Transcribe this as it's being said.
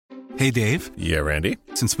Hey, Dave. Yeah, Randy?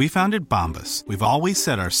 Since we founded Bombas, we've always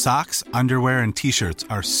said our socks, underwear, and T-shirts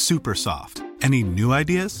are super soft. Any new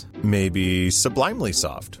ideas? Maybe sublimely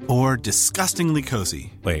soft. Or disgustingly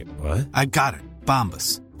cozy. Wait, what? I got it.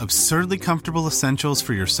 Bombas. Absurdly comfortable essentials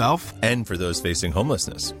for yourself and for those facing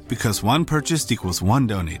homelessness. Because one purchased equals one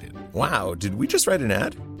donated. Wow, did we just write an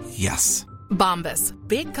ad? Yes. Bombas.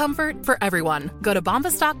 Big comfort for everyone. Go to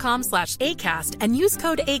bombas.com/ACAST and use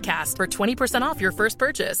code ACAST for 20% off your first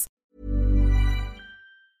purchase.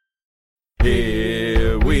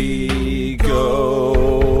 Here we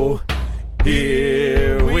go.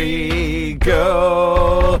 Here we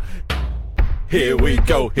go. Here we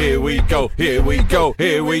go, here we go, here we go,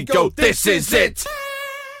 here we go. This is it.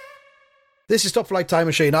 This is Top Flight Time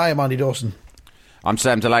Machine. I am Andy Dawson. I'm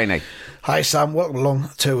Sam Delaney. Hi Sam, welcome along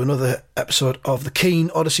to another episode of The Keane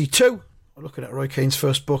Odyssey 2. We're looking at Roy Keane's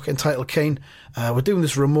first book entitled Keane. We're doing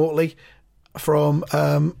this remotely from,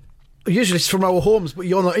 usually it's from our homes, but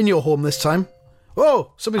you're not in your home this time.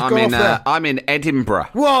 Whoa, something's gone off there. I'm in Edinburgh.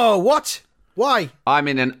 Whoa, what? Why? I'm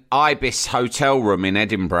in an Ibis hotel room in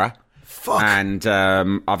Edinburgh. Fuck. And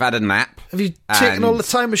I've had a nap. Have you taken all the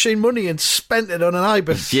Time Machine money and spent it on an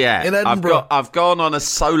Ibis in Edinburgh? I've gone on a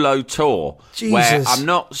solo tour Jesus. where I'm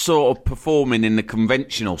not sort of performing in the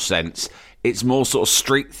conventional sense. It's more sort of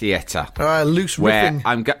street theatre. Loose where riffing.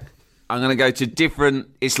 I'm going to go to different.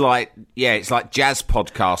 It's like jazz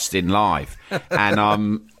podcasting live, and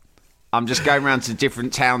I'm just going around to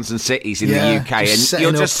different towns and cities in the UK, and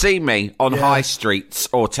you'll just see me on high streets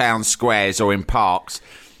or town squares or in parks.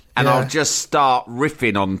 And I'll just start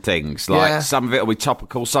riffing on things. Like some of it will be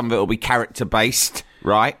topical, some of it will be character-based,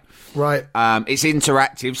 right? Right. It's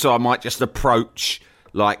interactive, so I might just approach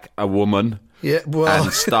like a woman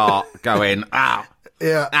and start going, ow,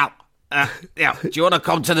 ow, yeah. Do you want to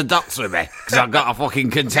come to the docks with me? Because I've got a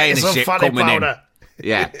fucking container ship coming in.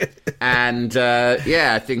 Yeah. And,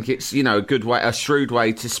 I think it's, a shrewd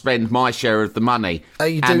way to spend my share of the money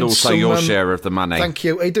and also your share of the money. Thank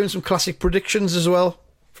you. Are you doing some classic predictions as well?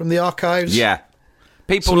 From the archives? Yeah.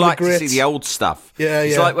 People like to see the old stuff.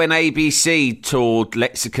 It's like when ABC toured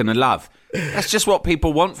Lexicon of Love. That's just what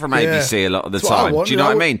people want from ABC a lot of the time. Do you know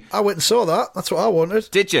what I mean? I went and saw that. That's what I wanted.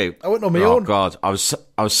 Did you? I went on my own. Oh, God. I was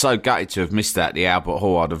so gutted to have missed that at the Albert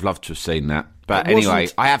Hall. I'd have loved to have seen that. But anyway,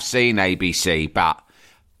 I have seen ABC, but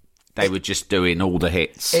they were just doing all the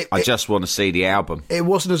hits. I just want to see the album. It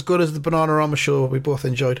wasn't as good as the Bananarama show we both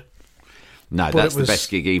enjoyed. No, that's the best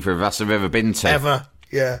gig either of us have ever been to. Ever.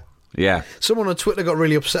 Yeah. Yeah. Someone on Twitter got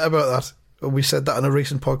really upset about that when we said that in a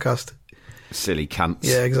recent podcast. Silly cunts.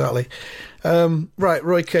 Yeah, exactly. Right,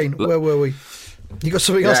 Roy Keane, where were we? You got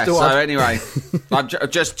something else to add? So anyway,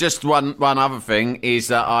 just one other thing is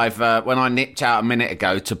that I've when I nipped out a minute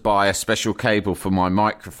ago to buy a special cable for my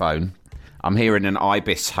microphone, I'm here in an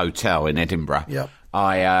Ibis hotel in Edinburgh. Yep.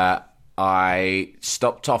 I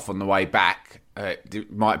stopped off on the way back.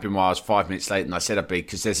 It might have been while I was 5 minutes late than I said I'd be,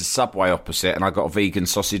 because there's a Subway opposite and I got a vegan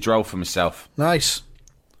sausage roll for myself. Nice.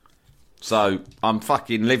 So I'm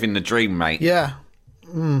fucking living the dream, mate. Yeah.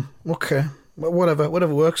 Okay.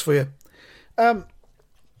 Whatever works for you.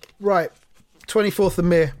 Right. 24th of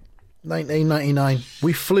May, 1999.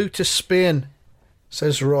 We flew to Spain,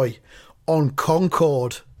 says Roy, on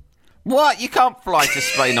Concorde. What? You can't fly to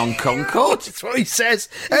Spain on Concorde? That's what he says.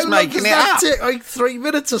 He's making it up. Take like 3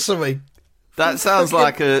 minutes or something. That sounds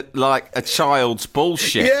like a child's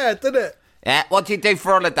bullshit. Yeah, didn't it? Yeah. What did you do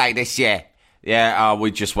for holiday this year? Yeah,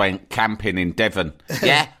 we just went camping in Devon.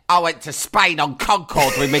 Yeah, I went to Spain on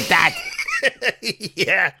Concorde with my dad.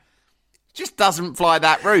 Yeah. Just doesn't fly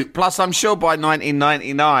that route. Plus, I'm sure by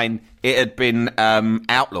 1999 it had been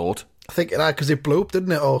outlawed. I think it had, because it blew up,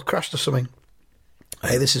 didn't it? Or crashed or something.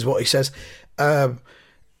 Hey, this is what he says.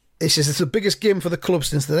 He says it's the biggest game for the club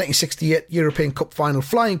since the 1968 European Cup final.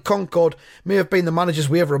 Flying Concorde may have been the manager's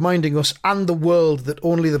way of reminding us and the world that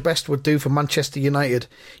only the best would do for Manchester United.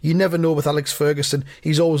 You never know with Alex Ferguson.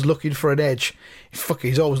 He's always looking for an edge. Fuck,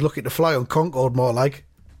 he's always looking to fly on Concorde more like.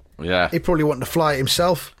 Yeah. He probably wanted to fly it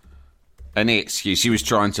himself. Any excuse. He was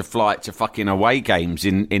trying to fly it to fucking away games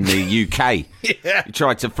in the UK. Yeah. He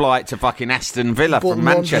tried to fly it to fucking Aston Villa from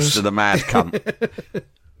Manchester, the mad cunt.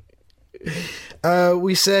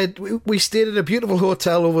 We said we stayed in a beautiful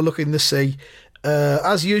hotel overlooking the sea.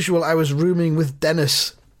 As usual, I was rooming with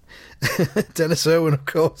Dennis. Dennis Irwin, of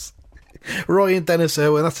course. Roy and Dennis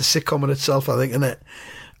Irwin, that's a sitcom in itself, I think, isn't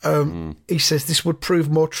it? He says this would prove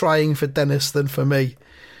more trying for Dennis than for me.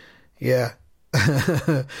 Yeah.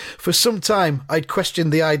 For some time, I'd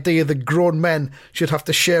questioned the idea that grown men should have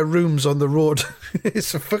to share rooms on the road.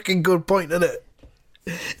 It's a fucking good point, isn't it?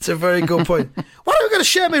 It's a very good point. What am I going to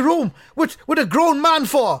share my room with a grown man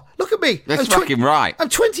for? Look at me. That's fucking right. I'm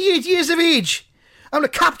 28 years of age. I'm the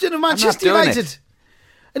captain of Manchester United.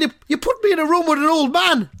 And you put me in a room with an old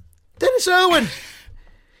man. Dennis Irwin.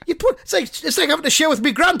 It's like having to share with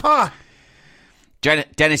me grandpa.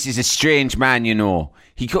 Dennis is a strange man, you know.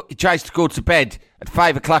 He tries to go to bed at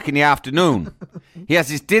 5 o'clock in the afternoon. He has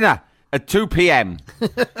his dinner at 2 p.m.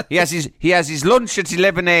 He has his lunch at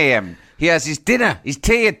 11 a.m. He has his dinner, his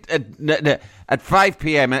tea at 5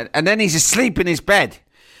 p.m. and then he's asleep in his bed.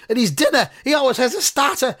 And his dinner, he always has a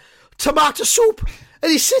starter, tomato soup,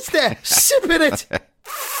 and he sits there sipping it.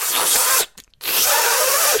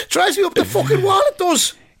 Drives me up the fucking wall, it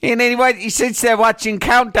does. And anyway, he sits there watching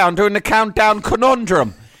Countdown, doing the Countdown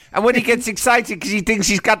conundrum. And when he gets excited because he thinks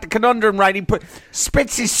he's got the conundrum right, he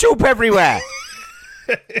spits his soup everywhere.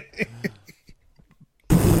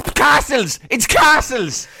 Castles! It's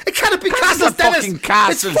castles! It can't be castles, Dennis! Fucking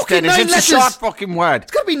castles, it's fucking Dennis. It's letters. A short fucking word.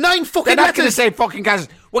 It's got to be 9 fucking They're not letters. going to say fucking castles.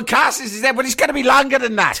 Well, castles is there, but it's going to be longer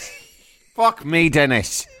than that. Fuck me,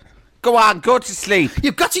 Dennis. Go on, go to sleep.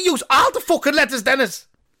 You've got to use all the fucking letters, Dennis.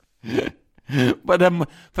 But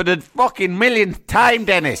for the fucking millionth time,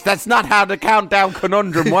 Dennis, that's not how the Countdown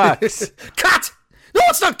conundrum works. Cat! No,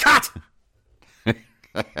 it's not cat!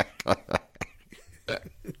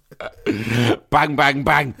 Bang, bang,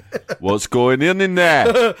 bang. What's going on in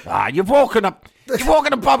there? You've woken up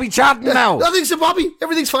Bobby Charlton now. Nothing's a Bobby.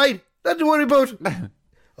 Everything's fine. Nothing to worry about.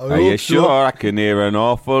 Are you sure? I can hear an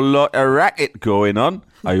awful lot of racket going on.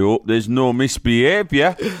 I hope there's no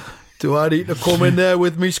misbehaviour. Do I need to come in there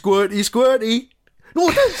with me squirty?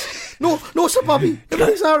 No, Dennis. No, Sir Bobby.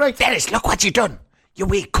 Everything's all right. Dennis, look what you done. You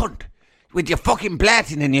weak cunt. With your fucking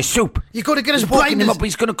blatting and your soup. You're going to get us blinded. blinded. Him up.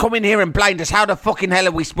 He's going to come in here and blind us. How the fucking hell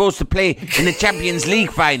are we supposed to play in the Champions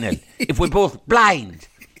League final if we're both blind?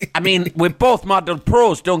 I mean, we're both model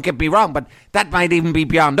pros, don't get me wrong, but that might even be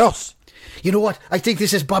beyond us. You know what? I think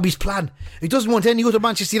this is Bobby's plan. He doesn't want any other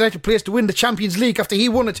Manchester United players to win the Champions League after he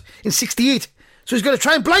won it in '68. So he's going to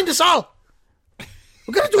try and blind us all.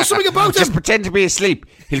 We're going to do something about Just him. pretend to be asleep.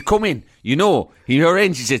 He'll come in. You know, he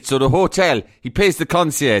arranges it so the hotel, he pays the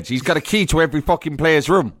concierge. He's got a key to every fucking player's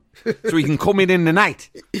room. So he can come in the night.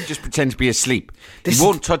 Just pretend to be asleep. He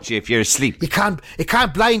won't touch you if you're asleep. It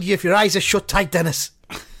can't blind you if your eyes are shut tight, Dennis.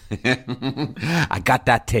 I got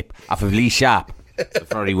that tip off of Lee Sharp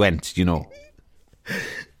before he went, you know.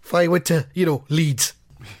 If I went to, Leeds.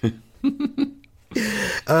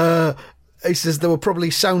 He says there were probably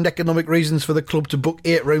sound economic reasons for the club to book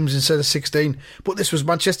 8 rooms instead of 16, but this was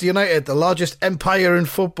Manchester United, the largest empire in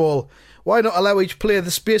football. Why not allow each player the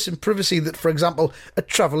space and privacy that, for example, a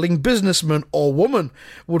travelling businessman or woman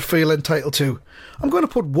would feel entitled to? I'm going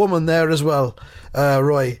to put woman there as well,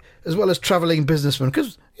 Roy, as well as travelling businessman,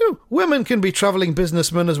 because, women can be travelling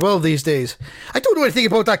businessmen as well these days. I don't know anything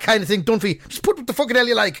about that kind of thing, Dunphy. Just put what the fucking hell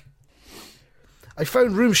you like. I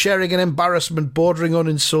found room sharing an embarrassment bordering on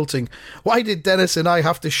insulting. Why did Dennis and I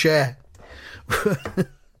have to share?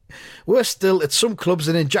 Worse still, at some clubs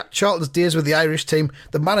and in Jack Charlton's days with the Irish team,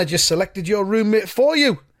 the manager selected your roommate for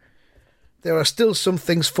you. There are still some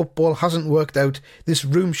things football hasn't worked out, this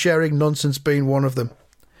room sharing nonsense being one of them.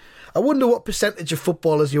 I wonder what percentage of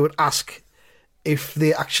footballers you would ask if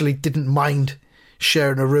they actually didn't mind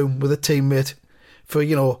sharing a room with a teammate for,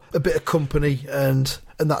 a bit of company and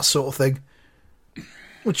that sort of thing.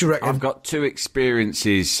 What do you reckon? I've got 2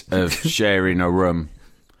 experiences of sharing a room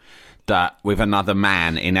with another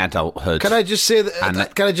man in adulthood. Can I just say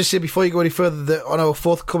that? Can I just say before you go any further that on our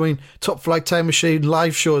forthcoming Top Flight Time Machine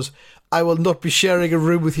live shows, I will not be sharing a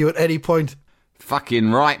room with you at any point.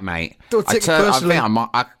 Fucking right, mate. Don't take it personally.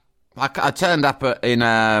 I turned up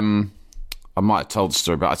I might have told the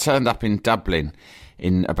story, but I turned up in Dublin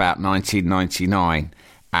in about 1999,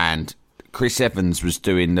 and Chris Evans was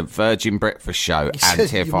doing the Virgin Breakfast Show and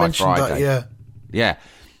TFI Friday. That, yeah.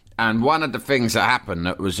 And one of the things that happened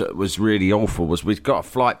that was really awful was we'd got a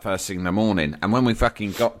flight first thing in the morning, and when we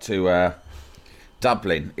fucking got to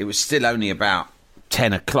Dublin, it was still only about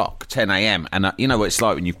 10 a.m. And you know what it's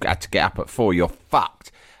like when you've had to get up at 4, you're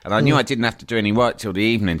fucked. And I knew I didn't have to do any work till the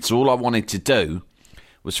evening, so all I wanted to do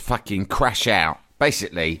was fucking crash out.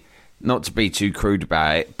 Basically, not to be too crude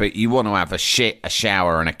about it, but you want to have a shit, a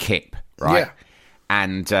shower, and a kip. Right, yeah.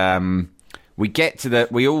 And we get to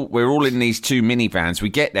we're all in these 2 minivans. We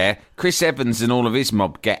get there. Chris Evans and all of his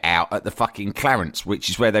mob get out at the fucking Clarence, which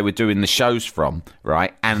is where they were doing the shows from,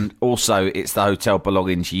 right? And also, it's the hotel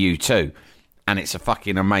belonging to U2, and it's a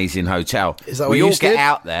fucking amazing hotel. Is that we what all you get did?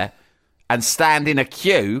 out there and stand in a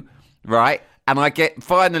queue, right? And I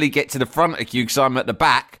finally get to the front of the queue because I'm at the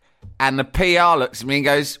back. And the PR looks at me and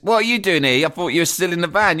goes, "What are you doing here? I thought you were still in the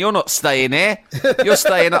van. You're not staying here. You're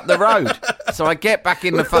staying up the road." So I get back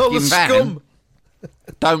in the fucking van.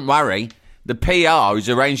 Don't worry. The PR who's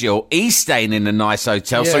arranged it all, he's staying in a nice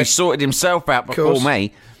hotel, so he sorted himself out before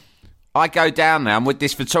me. I go down there. I'm with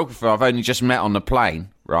this photographer I've only just met on the plane,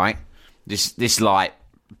 right? This like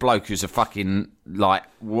bloke who's a fucking like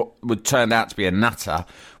what would turn out to be a nutter.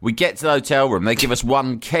 We get to the hotel room. They give us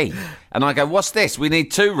one key, and I go, "What's this? We need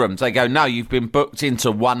 2 rooms." They go, "No, you've been booked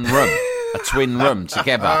into one room, a twin room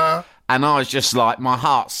together." And I was just like, my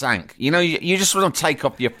heart sank. You know, you just want to take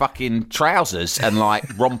off your fucking trousers and like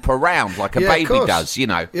romp around like a baby does, you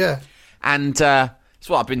know. Yeah. And that's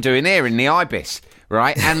what I've been doing here in the Ibis,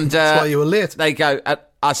 right? And that's why you were late. They go,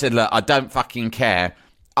 I said, "Look, I don't fucking care.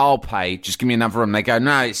 I'll pay. Just give me another room." They go,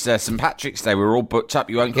 "No, it's St. Patrick's Day. We're all booked up.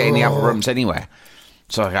 You won't get any other rooms anywhere."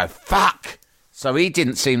 So I go, "Fuck." So he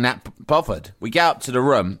didn't seem that bothered. We go up to the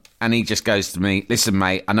room, and he just goes to me, "Listen,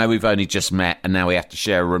 mate, I know we've only just met, and now we have to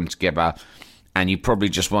share a room together, and you probably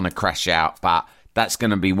just want to crash out, but that's going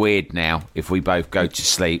to be weird now if we both go to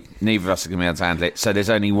sleep. Neither of us are going to be able to handle it. So there's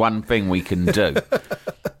only one thing we can do."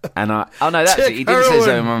 And no, that's it. He didn't say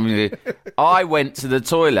so. I went to the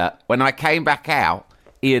toilet. When I came back out,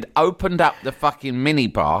 he had opened up the fucking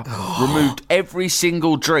minibar, removed every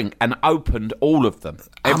single drink, and opened all of them.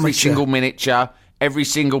 Every single miniature, every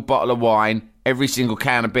single bottle of wine, every single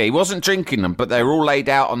can of beer. He wasn't drinking them, but they were all laid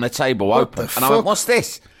out on the table, open. And I went, "What's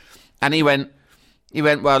this?" And he went,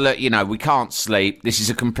 "Well, look, you know, we can't sleep. This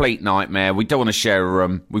is a complete nightmare. We don't want to share a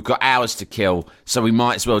room. We've got hours to kill, so we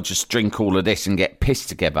might as well just drink all of this and get pissed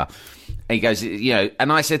together." And he goes, "You know,"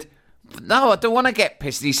 and I said, "No, I don't want to get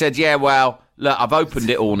pissed." And he said, "Yeah, well, look, I've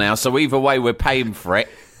opened it all now, so either way we're paying for it,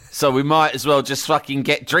 so we might as well just fucking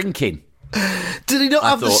get drinking." Did he not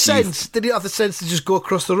have the sense? Did he have the sense to just go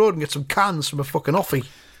across the road and get some cans from a fucking offie?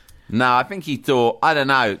 No, I think he thought, I don't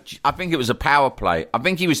know, I think it was a power play. I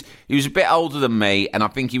think he was a bit older than me, and I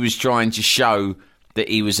think he was trying to show that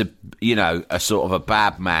he was a sort of a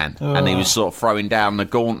bad man, and he was sort of throwing down the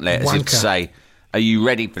gauntlet as if to say, "Are you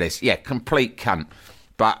ready for this?" Yeah, complete cunt.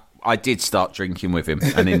 But I did start drinking with him,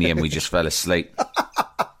 and in the end we just fell asleep.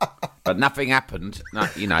 But nothing happened, I'm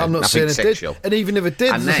not nothing saying it sexual. Did. And even if it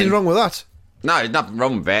did, there's nothing wrong with that. No, there's nothing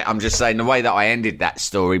wrong with it. I'm just saying the way that I ended that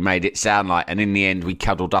story made it sound like, and in the end we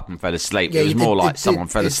cuddled up and fell asleep. Yeah, it was more like someone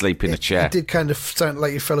fell asleep in a chair. It did kind of sound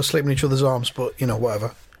like you fell asleep in each other's arms, but,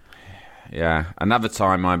 whatever. Yeah. Another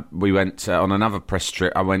time we went on another press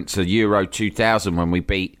trip. I went to Euro 2000 when we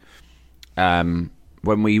beat... when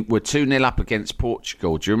we were 2-0 up against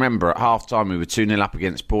Portugal. Do you remember at half-time we were 2-0 up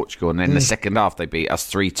against Portugal, and then the second half they beat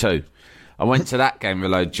us 3-2. I went to that game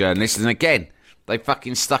with a load of journalists, and again, they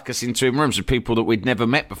fucking stuck us into rooms with people that we'd never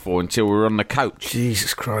met before until we were on the coach.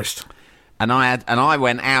 Jesus Christ. And I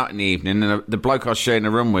went out in the evening, and the bloke I was sharing a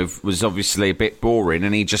room with was obviously a bit boring,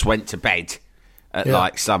 and he just went to bed at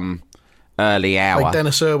like some early hour. Like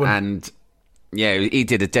Dennis Irwin. And... yeah, he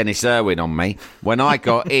did a Dennis Irwin on me. When I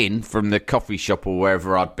got in from the coffee shop or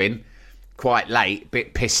wherever I'd been, quite late, a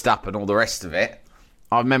bit pissed up and all the rest of it,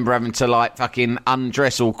 I remember having to, like, fucking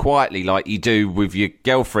undress all quietly like you do with your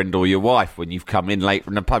girlfriend or your wife when you've come in late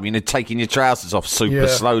from the pub. Taking your trousers off super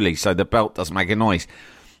slowly so the belt doesn't make a noise.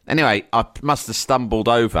 Anyway, I must have stumbled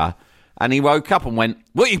over, and he woke up and went,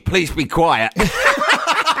 "Will you please be quiet?"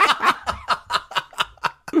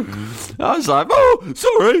 I was like, "Oh,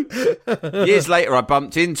 sorry." Years later, I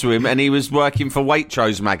bumped into him, and he was working for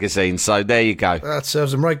Waitrose magazine. So there you go. That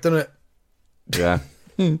serves him right, doesn't it? Yeah.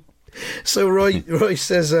 So Roy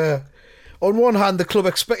says, on one hand, the club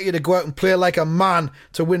expect you to go out and play like a man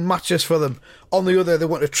to win matches for them. On the other, they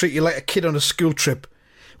want to treat you like a kid on a school trip,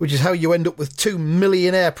 which is how you end up with 2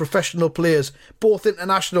 millionaire professional players, both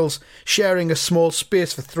internationals, sharing a small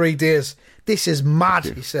space for 3 days. This is mad,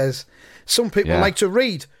 he says. Some people like to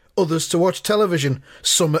read, others to watch television.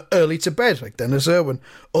 Some are early to bed, like Dennis Irwin.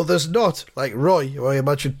 Others not, like Roy, who I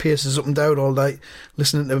imagine paces up and down all night,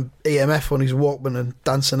 listening to EMF on his Walkman and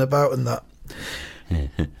dancing about and that.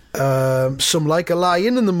 Some like a lie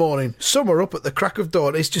in the morning. Some are up at the crack of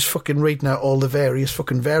dawn. It's just fucking reading out all the various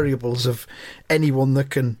fucking variables of anyone that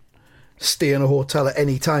can stay in a hotel at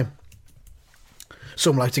any time.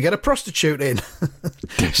 Some like to get a prostitute in.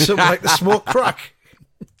 Some like to smoke crack.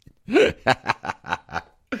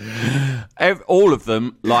 All of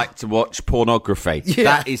them like to watch pornography. Yeah.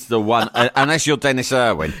 That is the one, unless you're Dennis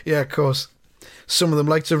Irwin. Yeah, of course. Some of them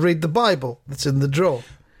like to read the Bible that's in the drawer.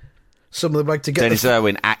 Some of them like to get... Dennis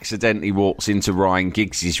Irwin accidentally walks into Ryan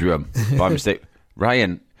Giggs' room by mistake.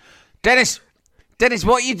 Ryan, Dennis,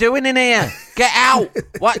 what are you doing in here? Get out!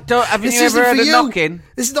 What? Haven't you ever heard a knocking?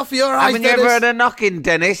 This is not for your eyes, Haven't you ever heard a knocking,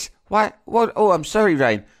 Dennis? What? Oh, I'm sorry,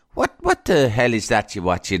 Ryan. What the hell is that you're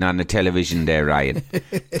watching on the television there, Ryan?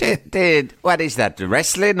 What is that, the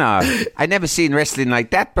wrestling? Or? I never seen wrestling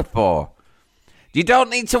like that before. You don't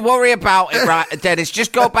need to worry about it, right, Dennis.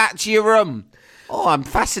 Just go back to your room. Oh, I'm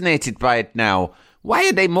fascinated by it now. Why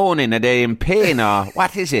are they moaning? Are they in pain or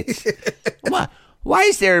what is it? Why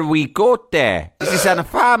is there a wee goat there? Is this on a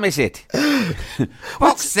farm, is it?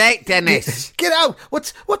 Fuck's sake, Dennis. Get out.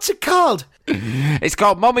 What's it called? It's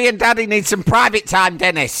called Mummy and Daddy Need Some Private Time,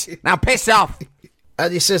 Dennis. Now piss off.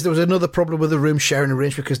 And he says there was another problem with the room sharing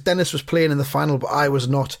arrangement because Dennis was playing in the final, but I was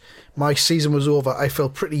not. My season was over. I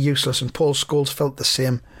felt pretty useless, and Paul Scholes felt the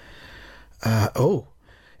same.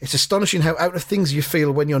 It's astonishing how out of things you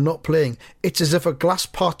feel when you're not playing. It's as if a glass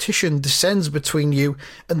partition descends between you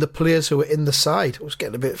and the players who are in the side. I was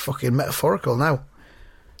getting a bit fucking metaphorical now.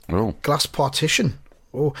 Oh. Glass partition.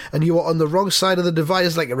 Oh, and you are on the wrong side of the divide.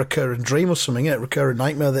 It's like a recurring dream or something, a recurring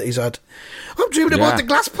nightmare that he's had. I'm dreaming about the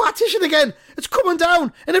glass partition again. It's coming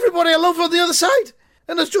down, and everybody I love on the other side.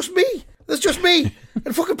 And there's just me.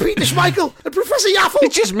 And fucking Peter Schmeichel and Professor Yaffle.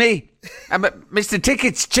 It's just me. And Mr.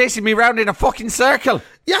 Ticket's chasing me round in a fucking circle.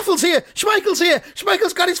 Yaffle's here. Schmeichel's here.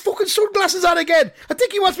 Schmeichel's got his fucking sunglasses on again. I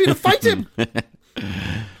think he wants me to fight him. Do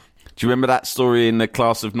you remember that story in the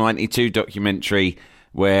Class of 92 documentary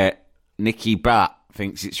where Nicky Butt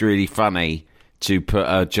thinks it's really funny to put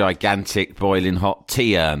a gigantic boiling hot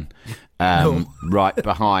tea urn right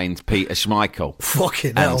behind Peter Schmeichel?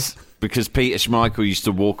 Fucking hell. Because Peter Schmeichel used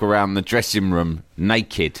to walk around the dressing room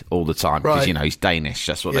naked all the time. Because, he's Danish.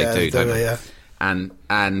 That's what they do, don't they? Yeah. And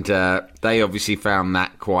they obviously found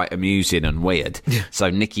that quite amusing and weird. Yeah. So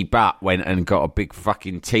Nicky Butt went and got a big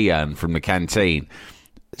fucking tea urn from the canteen,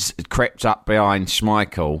 crept up behind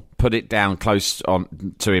Schmeichel, put it down close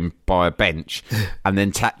to him by a bench, and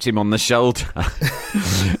then tapped him on the shoulder.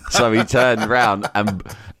 So he turned around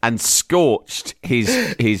and scorched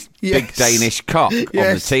his big Danish cock on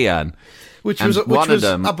the tea urn. Which was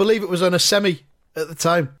I believe it was on a semi at the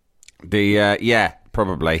time.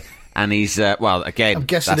 Probably. And he's, again, I'm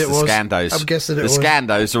guessing that's it was. Scandos. I'm guessing it was. The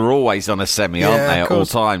Scandos are always on a semi, aren't they, at all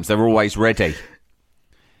times? They're always ready.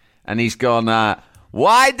 And he's gone,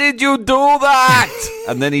 why did you do that?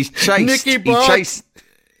 And then he's chased. Nicky Butt.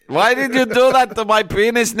 Why did you do that to my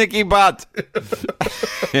penis, Nicky Butt?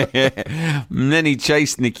 And then he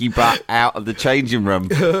chased Nicky Butt out of the changing room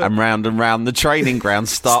and round the training ground,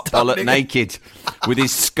 stark bullet naked, with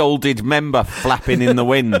his scalded member flapping in the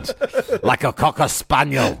wind like a cocker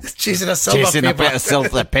spaniel chasing a bit of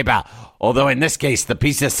silver paper. Although in this case, the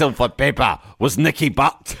piece of silver paper was Nicky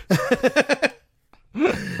Butt.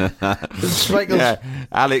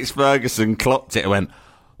 Alex Ferguson clocked it and went,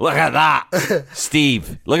 look at that,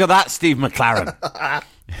 Steve. Look at that, Steve McLaren.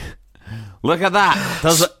 Look at that.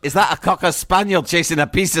 Is that a cocker spaniel chasing a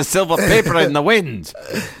piece of silver paper in the wind?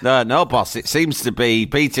 No, boss. It seems to be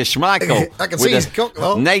Peter Schmeichel. I can see his cock,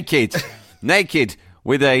 though. Naked,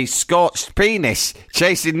 with a scorched penis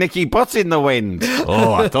chasing Nicky Butt in the wind.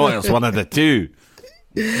 Oh, I thought it was one of the two.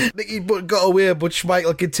 Nicky Butt got away, but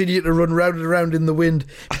Schmeichel continued to run round and round in the wind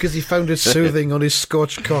because he found it soothing on his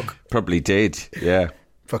scorched cock. Probably did, yeah.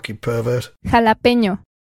 Fucking pervert. Jalapeño.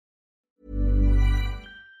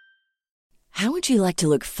 How would you like to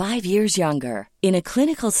look 5 years younger? In a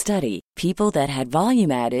clinical study, people that had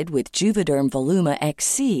volume added with Juvederm Voluma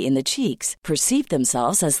XC in the cheeks perceived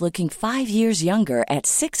themselves as looking 5 years younger at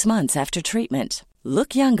 6 months after treatment.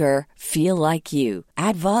 Look younger, feel like you.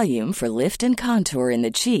 Add volume for lift and contour in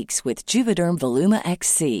the cheeks with Juvederm Voluma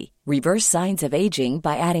XC. Reverse signs of aging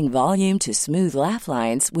by adding volume to smooth laugh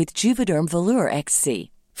lines with Juvederm Volure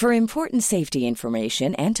XC. For important safety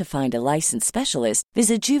information and to find a licensed specialist,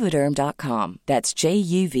 visit Juvederm.com. That's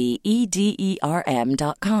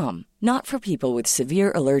JUVEDERM.com. Not for people with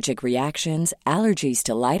severe allergic reactions, allergies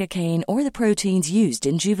to lidocaine, or the proteins used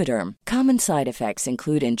in Juvederm. Common side effects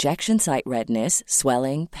include injection site redness,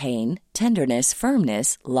 swelling, pain, tenderness,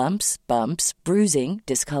 firmness, lumps, bumps, bruising,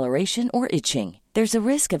 discoloration, or itching. There's a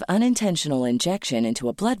risk of unintentional injection into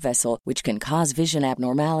a blood vessel, which can cause vision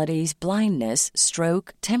abnormalities, blindness,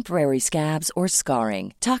 stroke, temporary scabs, or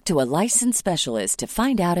scarring. Talk to a licensed specialist to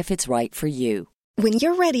find out if it's right for you. When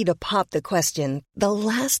you're ready to pop the question, the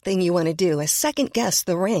last thing you want to do is second-guess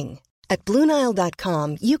the ring. At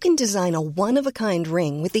BlueNile.com, you can design a one-of-a-kind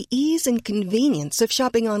ring with the ease and convenience of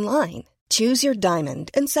shopping online. Choose your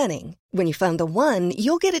diamond and setting. When you find the one,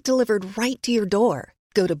 you'll get it delivered right to your door.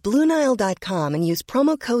 Go to BlueNile.com and use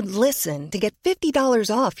promo code LISTEN to get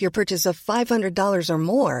 $50 off your purchase of $500 or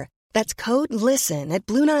more. That's code LISTEN at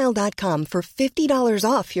BlueNile.com for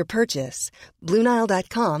 $50 off your purchase.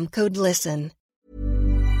 BlueNile.com, code LISTEN.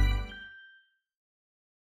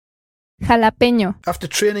 Jalapeño. After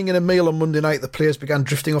training and a meal on Monday night, the players began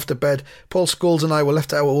drifting off to bed. Paul Scholes and I were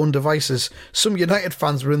left to our own devices. Some United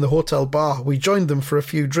fans were in the hotel bar. We joined them for a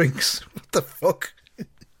few drinks. What the fuck?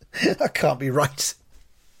 That can't be right.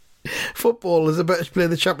 Footballers are better to play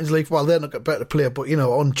the Champions League. Well, they're not better to play, but,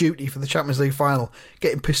 on duty for the Champions League final,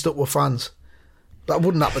 getting pissed up with fans. That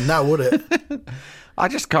wouldn't happen now, would it? I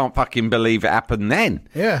just can't fucking believe it happened then.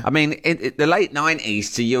 Yeah. I mean, the late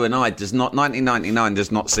 90s to you and I 1999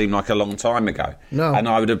 does not seem like a long time ago. No. And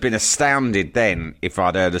I would have been astounded then if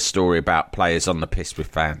I'd heard a story about players on the piss with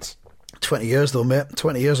fans. 20 years though, mate.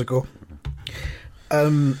 20 years ago.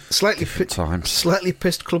 Slightly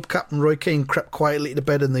pissed club captain Roy Keane crept quietly to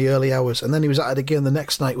bed in the early hours, and then he was at it again the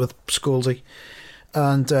next night with Scholesy.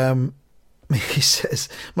 And he says,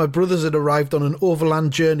 my brothers had arrived on an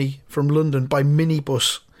overland journey from London by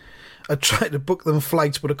minibus. I tried to book them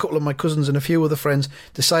flights, but a couple of my cousins and a few other friends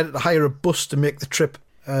decided to hire a bus to make the trip.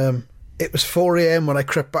 It was 4 a.m. when I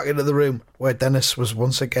crept back into the room, where Dennis was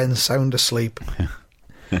once again sound asleep.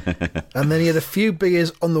 And then he had a few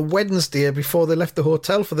beers on the Wednesday before they left the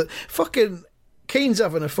hotel for the... Fucking Keane's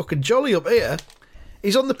having a fucking jolly up here.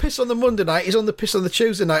 He's on the piss on the Monday night, he's on the piss on the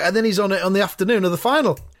Tuesday night, and then he's on it on the afternoon of the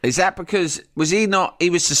final. Is that because... Was he not... He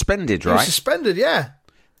was suspended, right? He was suspended, yeah.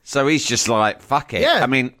 So he's just like, fuck it. Yeah. I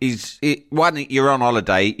mean, you're on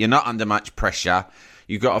holiday, you're not under much pressure,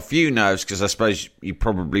 you've got a few nerves, because I suppose you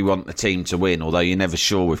probably want the team to win, although you're never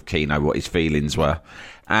sure with Keano what his feelings were.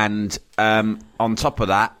 And on top of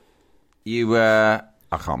that, I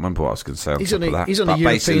can't remember what I was going to say on top of that. He's on a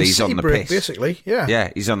European city break, basically. Yeah.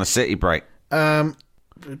 Yeah, he's on a city break. Well,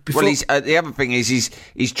 the other thing is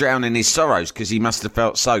he's drowning his sorrows because he must have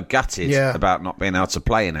felt so gutted about not being able to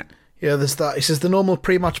play in it. Yeah, there's that. He says the normal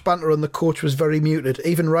pre-match banter on the coach was very muted.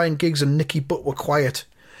 Even Ryan Giggs and Nicky Butt were quiet.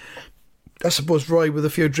 I suppose Roy, with a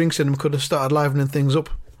few drinks in him, could have started livening things up.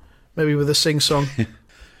 Maybe with a sing-song.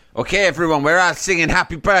 Okay, everyone, we're all singing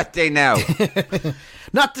Happy Birthday now.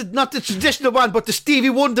 Not the traditional one, but the Stevie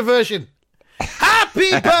Wonder version.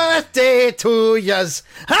 Happy birthday to yous.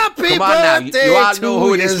 Happy Come on birthday now, you all to know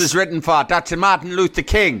who yous. this was written for. Dr. Martin Luther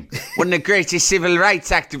King, one of the greatest civil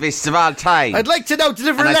rights activists of all time. I'd like to now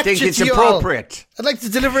deliver a and lecture I think it's to you appropriate. all. I'd like to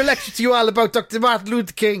deliver a lecture to you all about Dr. Martin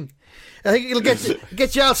Luther King. I think it'll get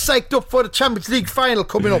you all psyched up for the Champions League final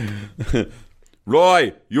coming up.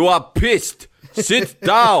 Roy, you are pissed. Sit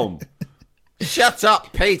down. Shut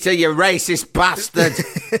up, Peter, you racist bastard.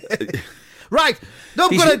 Right, now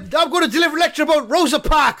I'm going to deliver a lecture about Rosa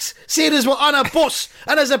Parks, seeing as we're on a bus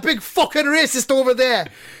and there's a big fucking racist over there.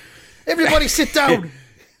 Everybody sit down.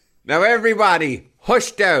 Now, everybody,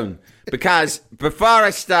 hush down, because before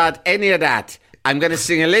I start any of that, I'm going to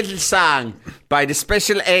sing a little song by the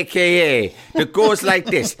Special AKA that goes like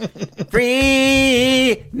this.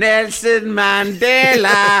 Free Nelson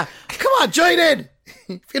Mandela. Come on, join in.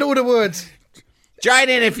 If you know the words. Join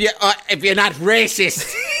in if you're not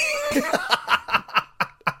racist.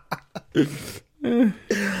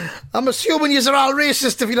 I'm assuming you're all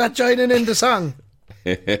racist if you're not joining in the song.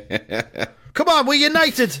 Come on, we're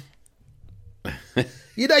united.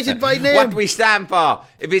 United by name. What do we stand for?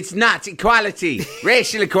 If it's not equality,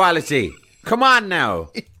 racial equality. Come on now.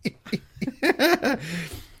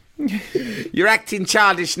 You're acting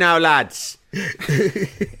childish now, lads.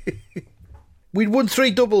 We'd won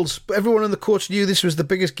 3 doubles, but everyone on the coach knew this was the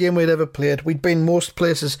biggest game we'd ever played. We'd been most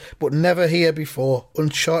places, but never here before.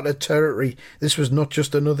 Uncharted territory. This was not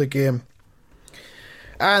just another game.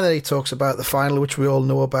 And then he talks about the final, which we all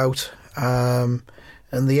know about, and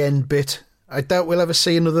the end bit. I doubt we'll ever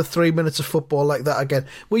see another 3 minutes of football like that again.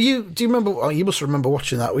 Do you remember? Oh, you must remember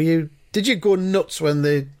watching that. Did you go nuts when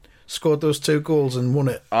they scored those 2 goals and won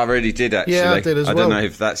it? I really did, actually. Yeah, I did as well. I don't know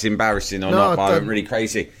if that's embarrassing or not, but I went really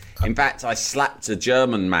crazy. In fact, I slapped a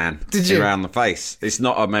German man around the face. It's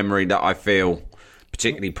not a memory that I feel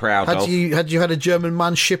particularly proud of. Had you had a German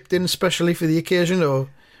man shipped in especially for the occasion, or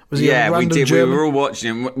was he a random we did. German? We were all watching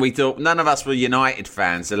him. We thought none of us were United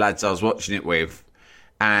fans, the lads I was watching it with.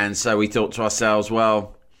 And so we thought to ourselves,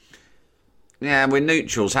 well, yeah, we're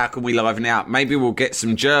neutrals. How can we liven it up? Maybe we'll get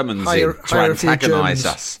some Germans in to antagonise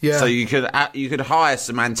us. Yeah. So you could hire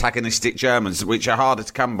some antagonistic Germans, which are harder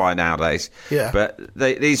to come by nowadays. Yeah. But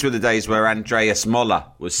these were the days where Andreas Moller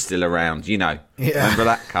was still around. You know, remember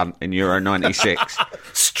that cunt in Euro '96,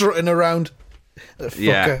 strutting around.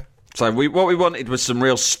 Yeah. So what we wanted was some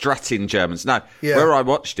real strutting Germans. No, where I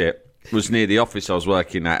watched it was near the office I was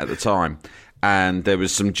working at the time. And there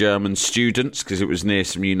was some German students, because it was near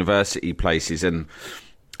some university places, and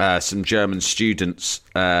some German students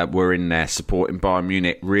were in there supporting Bayern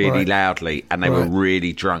Munich really loudly, and they were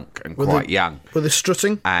really drunk and quite young. Were they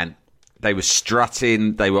strutting? And They were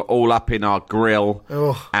strutting. They were all up in our grill.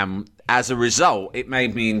 Oh. And as a result, it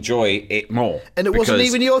made me enjoy it more. And it wasn't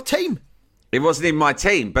even your team. It wasn't even my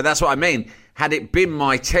team, but that's what I mean. Had it been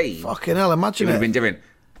my team... Fucking hell, imagine it would have been different.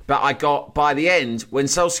 But I got, by the end, when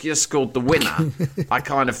Solskjaer scored the winner, I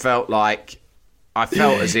kind of felt like... I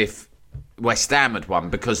felt as if West Ham had won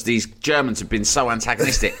because these Germans had been so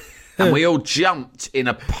antagonistic. And we all jumped in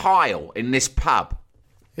a pile in this pub.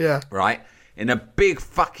 Yeah. Right? In a big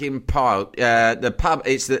fucking pile. The pub,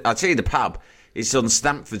 I'll tell you the pub. It's on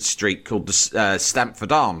Stamford Street called the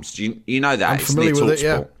Stamford Arms. Do you know that? I'm familiar with it,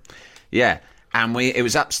 yeah. Yeah. And it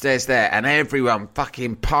was upstairs there, and everyone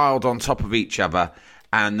fucking piled on top of each other.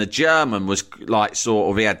 And the German was like, sort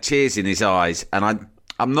of, he had tears in his eyes. And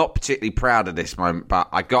I'm not particularly proud of this moment, but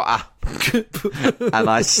I got up and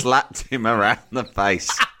I slapped him around the face.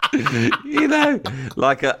 You know,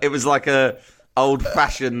 it was like a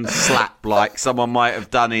old-fashioned slap, like someone might have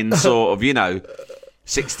done in sort of,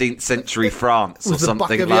 16th century France or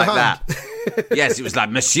something like that. Yes, it was like,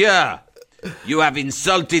 Monsieur, you have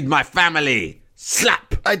insulted my family.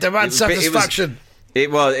 Slap. I demand satisfaction.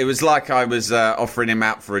 It was like I was offering him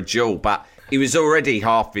out for a duel, but he was already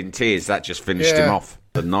half in tears. That just finished him off.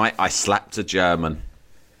 The night I slapped a German.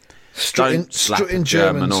 Don't slap a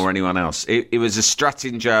German or anyone else. It was a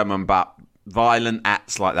strutting German, but violent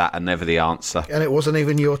acts like that are never the answer. And it wasn't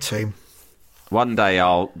even your team. One day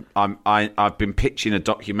I've been pitching a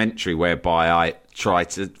documentary whereby I try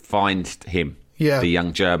to find him. Yeah. The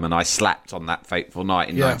young German I slapped on that fateful night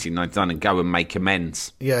in 1999 and go and make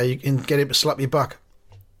amends. Yeah, you can get him to slap you back.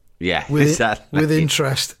 Yeah, exactly. With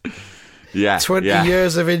interest. Yeah. 20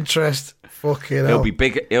 years of interest. Fucking hell.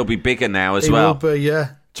 He'll be bigger now as well. He will be,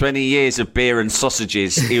 yeah. 20 years of beer and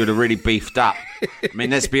sausages, he would have really beefed up. I mean,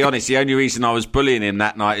 let's be honest, the only reason I was bullying him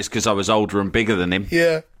that night is because I was older and bigger than him.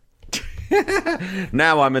 Yeah.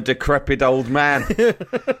 Now I'm a decrepit old man.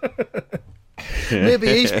 Maybe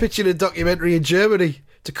he's pitching a documentary in Germany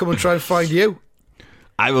to come and try and find you.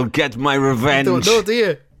 I will get my revenge. You don't know, do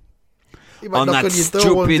you? On that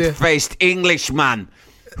stupid-faced Englishman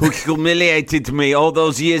who humiliated me all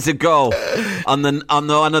those years ago on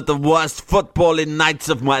one of the worst footballing nights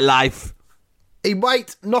of my life. He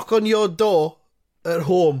might knock on your door at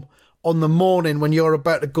home on the morning when you're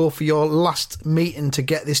about to go for your last meeting to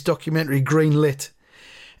get this documentary greenlit.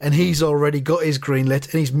 And he's already got his greenlit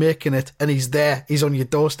and he's making it and he's there. He's on your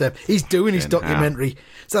doorstep. He's doing his documentary.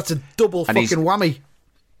 So that's a double fucking whammy.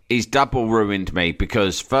 He's double ruined me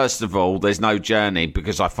because, first of all, there's no journey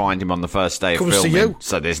because I find him on the first day of filming.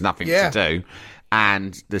 So there's nothing to do.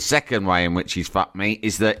 And the second way in which he's fucked me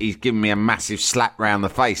is that he's given me a massive slap round the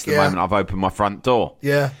face the moment I've opened my front door.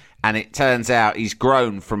 Yeah. And it turns out he's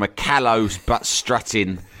grown from a callow but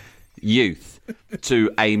strutting youth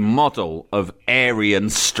to a model of Aryan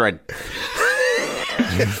strength.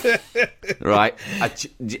 Right?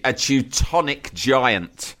 A Teutonic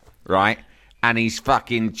giant, right? And he's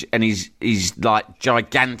like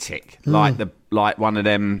gigantic, like one of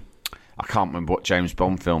them. I can't remember what James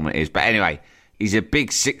Bond film it is, but anyway, he's a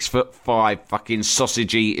big 6'5" fucking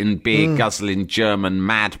sausage eating, beer guzzling German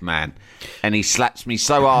madman, and he slaps me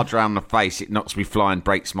so hard around the face it knocks me flying,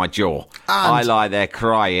 breaks my jaw. And I lie there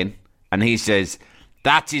crying, and he says,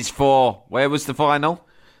 "That is for where was the final?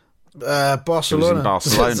 Barcelona. It was in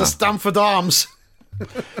Barcelona. The Stamford Arms.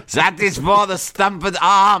 That is for the Stamford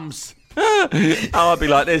Arms." I'd be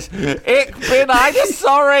like this. Ich bin eine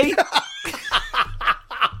sorry.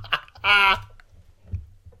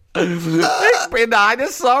 Ich bin eine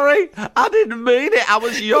sorry. I didn't mean it. I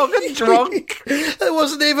was young and drunk. It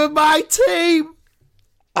wasn't even my team.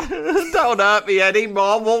 Don't hurt me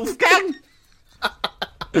anymore, Wolfgang.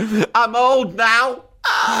 I'm old now.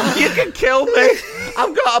 You can kill me.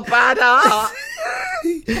 I've got a bad heart.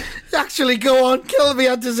 Actually, go on. Kill me.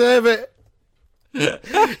 I deserve it.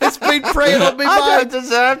 It's been preying on me mind. I don't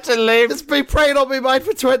deserve to live. It's been preying on me mind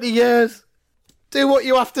for 20 years. Do what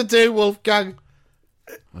you have to do, Wolfgang.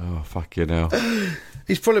 Oh, fucking hell.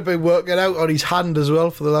 He's probably been working out on his hand as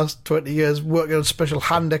well for the last 20 years, working on special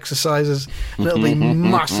hand exercises. And it'll be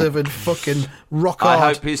massive and fucking rock hard. I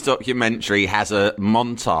hope his documentary has a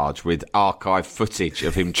montage with archive footage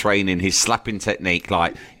of him training his slapping technique,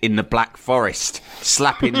 like in the Black Forest,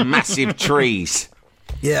 slapping massive trees.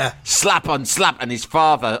 Yeah. Slap on slap, and his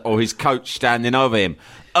father or his coach standing over him.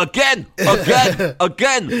 Again,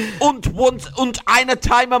 and once, and eine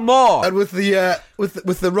time more. And with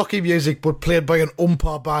the Rocky music, but played by an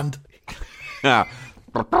umpire band. Yeah.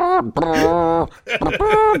 Eine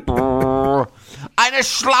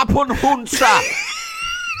Schlapp und Hunza.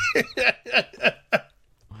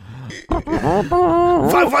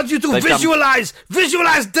 I want you to visualise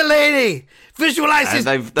Delaney. Visualise his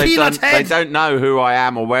peanut head. They don't know who I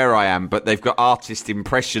am or where I am, but they've got artist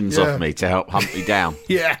impressions of me to help hunt me down.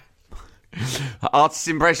 Yeah. Artist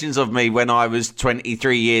impressions of me when I was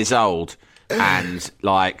 23 years old and,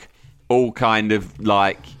 like, all kind of,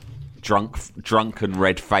 like, drunk and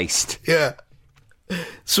red-faced. Yeah.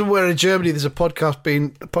 Somewhere in Germany, there's a podcast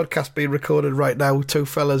being recorded right now with two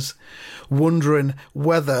fellas wondering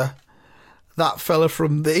whether that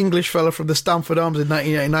the English fella from the Stamford Arms in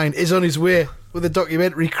 1989 is on his way with a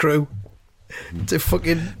documentary crew to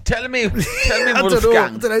fucking... Tell me, Wolfgang. I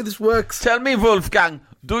don't know how this works. Tell me, Wolfgang,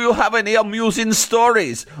 do you have any amusing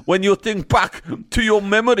stories when you think back to your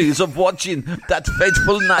memories of watching that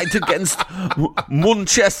fateful night against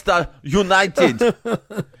Manchester United?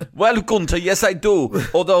 Well, Gunther, yes, I do.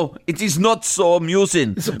 Although it is not so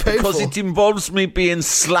amusing because it involves me being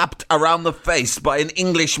slapped around the face by an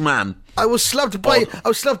Englishman. I was slapped by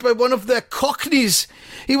one of their cockneys.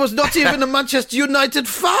 He was not even a Manchester United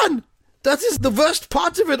fan. That is the worst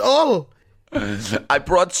part of it all. I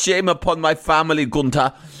brought shame upon my family,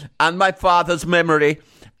 Gunther, and my father's memory,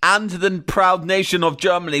 and the proud nation of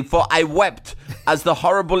Germany, for I wept as the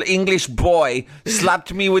horrible English boy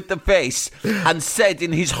slapped me with the face and said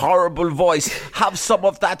in his horrible voice, "Have some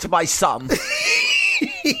of that, my son."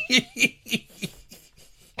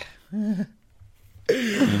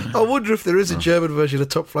 I wonder if there is a German version of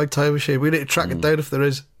Top Flight Time Machine. We need to track it down if there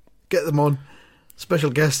is. Get them on. Special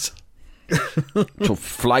guests. To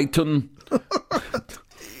Flighten.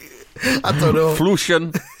 I don't know.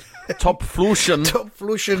 Fluschen. Top Fluschen. Top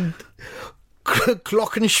Fluschen.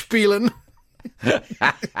 Glockenspielen.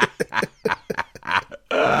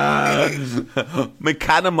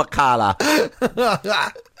 Mechanimakala.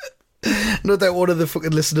 No doubt one of the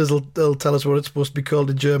fucking listeners will tell us what it's supposed to be called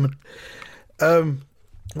in German.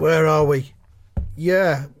 Where are we?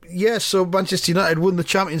 Yeah, so Manchester United won the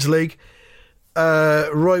Champions League.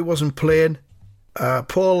 Roy wasn't playing.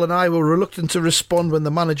 Paul and I were reluctant to respond when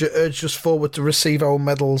the manager urged us forward to receive our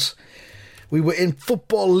medals. We were in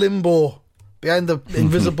football limbo behind the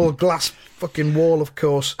invisible glass fucking wall, of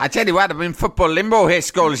course. I tell you what, I'm in football limbo here,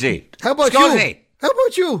 Scholesy. How about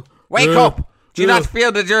you? Wake up! Do you not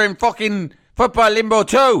feel that you're in fucking football limbo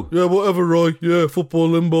too? Yeah, whatever, Roy. Yeah, football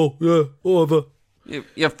limbo. Yeah, whatever.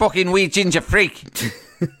 You fucking wee ginger freak.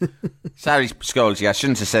 Sorry, Scholesy, I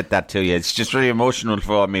shouldn't have said that to you. It's just really emotional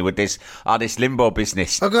for me with this limbo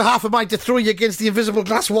business. I've got half a mind to throw you against the invisible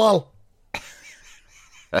glass wall.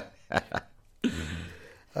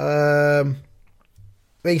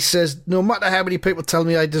 He says, no matter how many people tell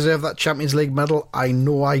me I deserve that Champions League medal, I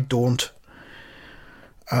know I don't.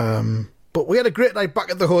 But we had a great night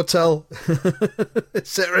back at the hotel,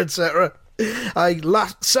 etc., etc. I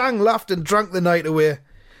sang, laughed and drank the night away.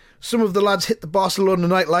 Some of the lads hit the Barcelona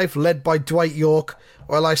nightlife, led by Dwight York,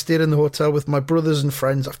 while I stayed in the hotel with my brothers and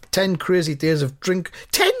friends after 10 crazy days of drink.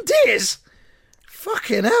 10 days?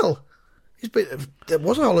 Fucking hell. It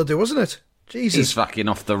was a holiday, wasn't it? Jesus. He's fucking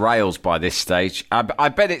off the rails by this stage. I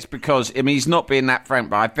bet it's because, I mean, he's not being that frank,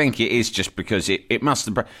 but I think it is just because it must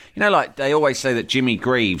have... You know, like, they always say that Jimmy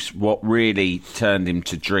Greaves, what really turned him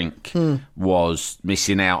to drink was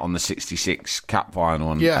missing out on the 66 Cup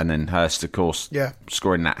final and then Hurst, of course,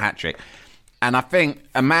 scoring that hat-trick. And I think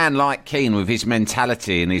a man like Keane, with his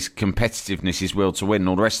mentality and his competitiveness, his will to win and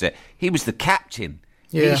all the rest of it, he was the captain.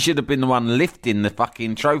 Yeah. He should have been the one lifting the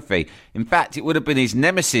fucking trophy. In fact, it would have been his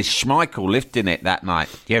nemesis, Schmeichel, lifting it that night.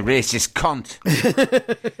 You racist cunt.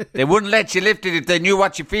 They wouldn't let you lift it if they knew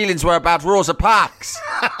what your feelings were about Rosa Parks.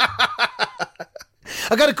 I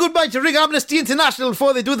got a good mind to ring Amnesty International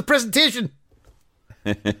before they do the presentation.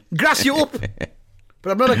 Grass you up.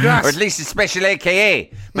 But I'm not a grass. Or at least a special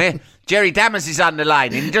AKA. Jerry Dammers is on the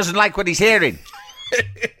line and he doesn't like what he's hearing.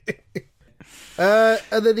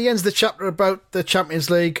 And then he ends the chapter about the Champions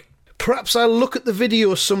League. Perhaps I'll look at the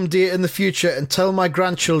video someday in the future and tell my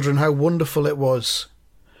grandchildren how wonderful it was.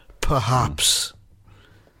 Perhaps.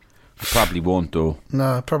 I probably won't, though.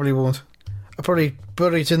 No, I probably won't. I'll probably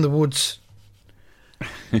bury it in the woods.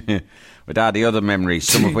 With all the other memories,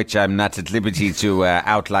 some of which I'm not at liberty to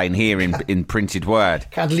outline here in printed word.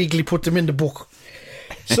 Can't legally put them in the book.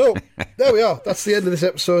 So, there we are. That's the end of this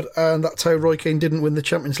episode, and that's how Roy Keane didn't win the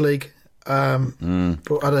Champions League.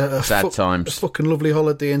 But had a fucking lovely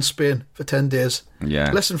holiday in Spain for 10 days.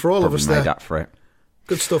 Yeah, lesson for all of us there. Made up for it.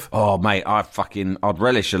 Good stuff. Oh mate, I'd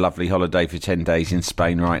relish a lovely holiday for 10 days in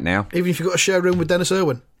Spain right now. Even if you've got to share a room with Dennis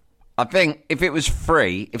Irwin. I think if it was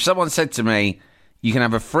free, if someone said to me, you can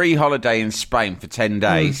have a free holiday in Spain for 10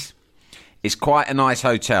 days, it's quite a nice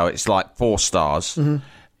hotel. It's like 4 stars.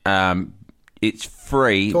 It's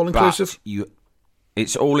free. All inclusive?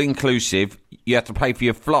 It's all inclusive. You have to pay for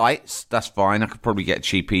your flights. That's fine. I could probably get a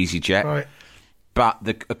cheap EasyJet. Right. But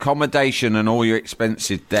the accommodation and all your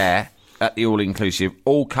expenses there at the all-inclusive,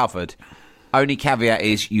 all covered. Only caveat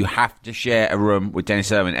is you have to share a room with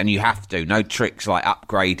Dennis Irwin, and you have to. No tricks like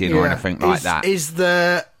upgrading or anything like that. Is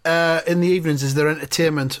there, in the evenings, is there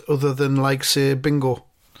entertainment other than, like, say, bingo?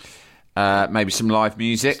 Maybe some live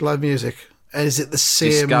music. It's live music. Is it the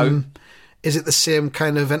same? Disco. Is it the same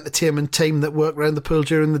kind of entertainment team that work around the pool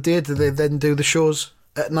during the day? Do they then do the shows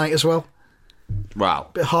at night as well? Well,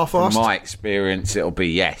 bit half-assed. From my experience, it'll be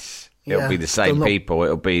yes. It'll be the same people.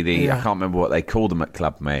 It'll be the I can't remember what they call them at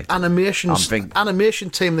Club Med. Animation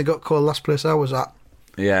team they got called last place I was at.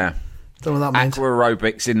 Yeah. Don't know what that means. Aqua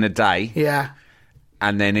aerobics in the day. Yeah.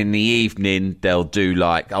 And then in the evening they'll do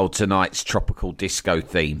like tonight's tropical disco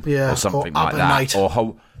theme or something like that. Night.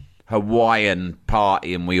 Or Hawaiian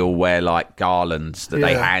party, and we all wear like garlands that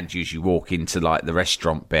they hand you as you walk into like the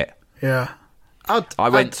restaurant bit. Yeah. I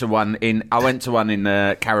went to one in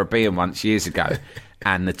the Caribbean once years ago,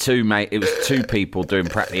 and it was two people doing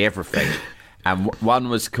practically everything, and one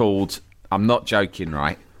was called, I'm not joking,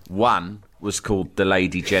 right? One was called the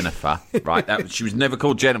Lady Jennifer, right? She was never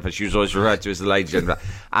called Jennifer. She was always referred to as the Lady Jennifer.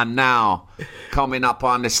 And now coming up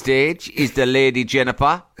on the stage is the Lady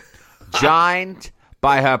Jennifer, joined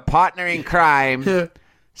by her partner in crime,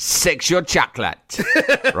 Sexual Chocolate,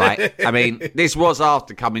 right? I mean, this was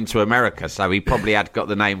after coming to America, so he probably had got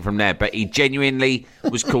the name from there, but he genuinely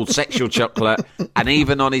was called Sexual Chocolate, and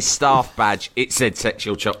even on his staff badge, it said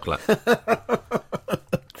Sexual Chocolate.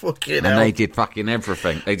 Fucking and hell. They did fucking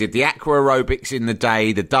everything. They did the aqua aerobics in the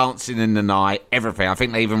day, the dancing in the night, everything. I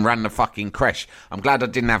think they even ran the fucking creche. I'm glad I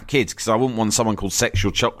didn't have kids, because I wouldn't want someone called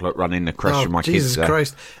Sexual Chocolate running the creche with my Jesus kids. Jesus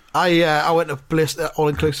Christ. I went to Bliss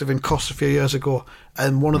all-inclusive in Kos a few years ago,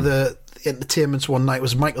 and one of the entertainments one night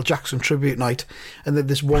was Michael Jackson tribute night, and then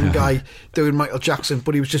this one guy doing Michael Jackson,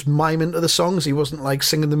 but he was just miming to the songs. He wasn't like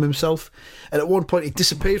singing them himself. And at one point he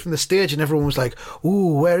disappeared from the stage, and everyone was like,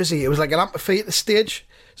 "Ooh, where is he?" It was like an amphitheater stage,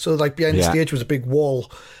 so like behind the stage was a big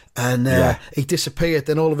wall, and he disappeared.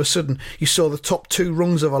 Then all of a sudden you saw the top two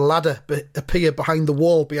rungs of a ladder appear behind the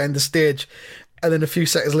wall behind the stage. And then a few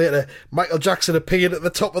seconds later, Michael Jackson appeared at the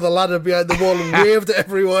top of the ladder behind the wall and waved at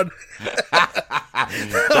everyone.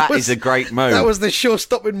 That is a great move. That was the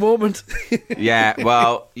show-stopping moment. Yeah,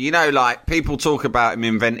 well, you know, like, people talk about him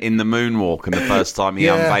inventing the moonwalk, and the first time he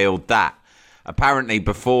unveiled that. Apparently,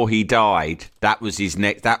 before he died, that was his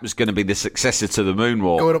next. That was going to be the successor to the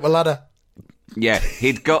moonwalk. Going up a ladder. Yeah,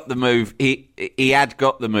 he'd got the move. He had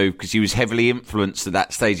got the move because he was heavily influenced at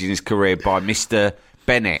that stage in his career by Mr.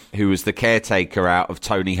 Bennett, who was the caretaker out of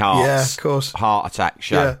Tony Hart's heart attack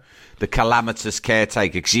show. Yeah. The calamitous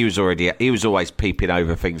caretaker, because he was always peeping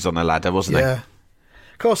over things on the ladder, wasn't he? Yeah.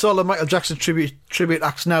 Of course, all the Michael Jackson tribute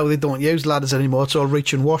acts now, they don't use ladders anymore. It's all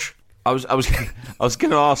reach and wash. I was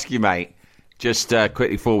going to ask you, mate, just quickly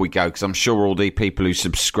before we go, because I'm sure all the people who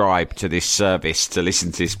subscribe to this service to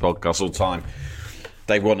listen to this podcast all the time,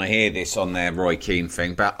 they want to hear this on their Roy Keane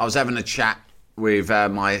thing. But I was having a chat with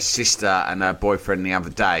my sister and her boyfriend the other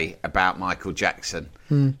day about Michael Jackson,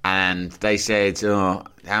 and they said, "Oh,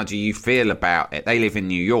 how do you feel about it?" They live in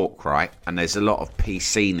New York, right? And there's a lot of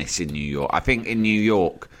PC-ness in New York. I think in New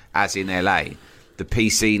York, as in LA, the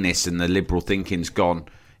PC-ness and the liberal thinking's gone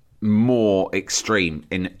more extreme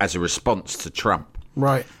as a response to Trump.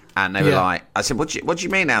 Right. And they were like, I said, what do you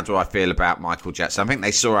mean, how do I feel about Michael Jackson? I think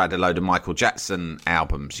they saw I had a load of Michael Jackson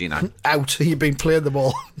albums, you know. Out. You've been playing them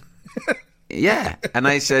all. Yeah, and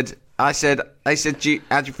how do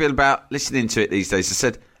you feel about listening to it these days? I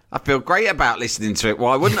said, I feel great about listening to it.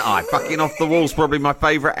 Why wouldn't I? Fucking Off the Wall's probably my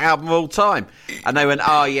favourite album of all time. And they went,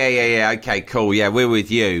 oh, yeah, okay, cool, yeah, we're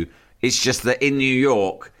with you. It's just that in New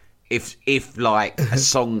York, if like a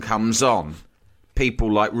song comes on,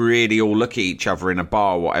 people like really all look at each other in a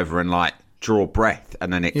bar or whatever and like draw breath,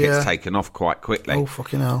 and then it gets taken off quite quickly. Oh,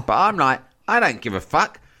 fucking hell. But I'm like, I don't give a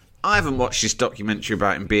fuck. I haven't watched this documentary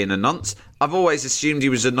about him being a nonce. I've always assumed he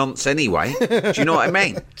was a nonce anyway. Do you know what I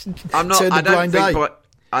mean?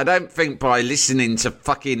 I don't think by listening to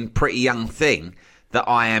fucking Pretty Young Thing that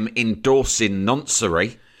I am endorsing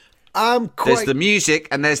noncery. There's the music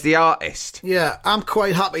and there's the artist. Yeah, I'm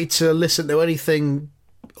quite happy to listen to anything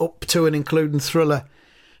up to and including Thriller,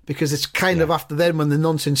 because it's kind of after then when the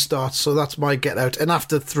nonsense starts, so that's my get out. And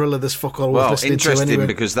after Thriller, there's fuck all worth listening to anyway. Well, interesting,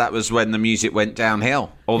 because that was when the music went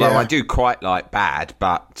downhill. Although I do quite like Bad,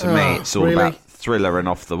 but to me it's all about Thriller and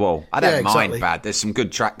Off the Wall. I don't mind Bad. There's some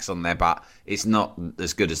good tracks on there, but it's not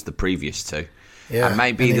as good as the previous two. Yeah, and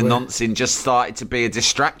maybe the nonsense just started to be a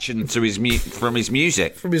distraction to from his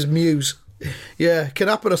music. From his muse. Yeah, can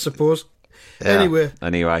happen, I suppose.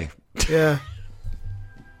 Anyway. Yeah.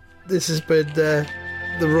 This has been the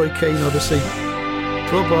Roy Keane Odyssey.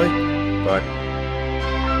 Bye-bye. Bye.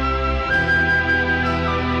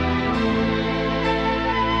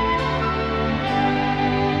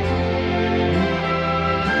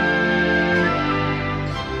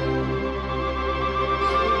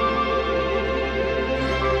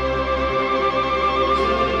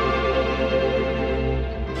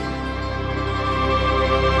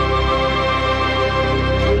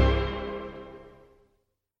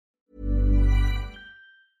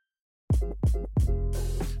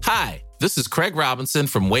 Hi, this is Craig Robinson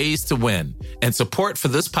from Ways to Win, and support for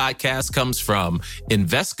this podcast comes from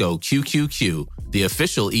Invesco QQQ, the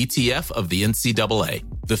official ETF of the NCAA.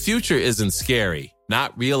 The future isn't scary.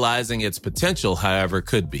 Not realizing its potential, however,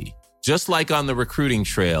 could be. Just like on the recruiting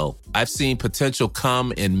trail, I've seen potential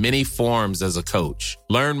come in many forms as a coach.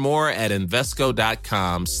 Learn more at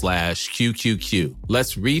Invesco.com/QQQ.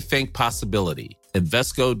 Let's rethink possibility.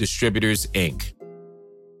 Invesco Distributors, Inc.